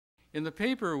In the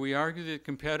paper, we argue that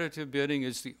competitive bidding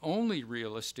is the only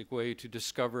realistic way to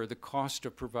discover the cost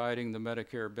of providing the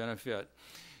Medicare benefit.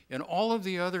 In all of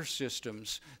the other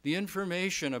systems, the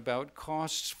information about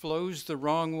costs flows the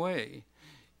wrong way.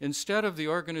 Instead of the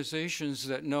organizations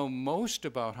that know most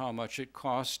about how much it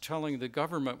costs telling the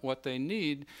government what they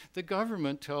need, the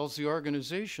government tells the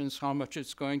organizations how much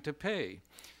it's going to pay.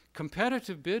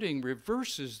 Competitive bidding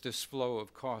reverses this flow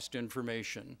of cost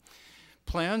information.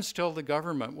 Plans tell the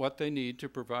government what they need to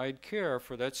provide care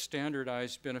for that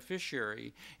standardized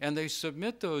beneficiary, and they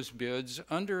submit those bids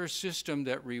under a system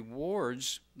that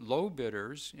rewards low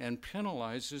bidders and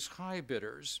penalizes high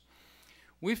bidders.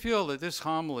 We feel that this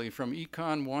homily from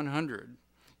Econ 100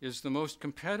 is the most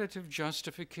competitive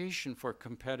justification for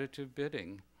competitive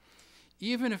bidding.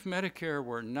 Even if Medicare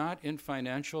were not in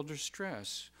financial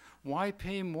distress, why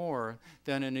pay more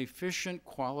than an efficient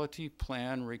quality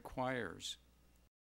plan requires?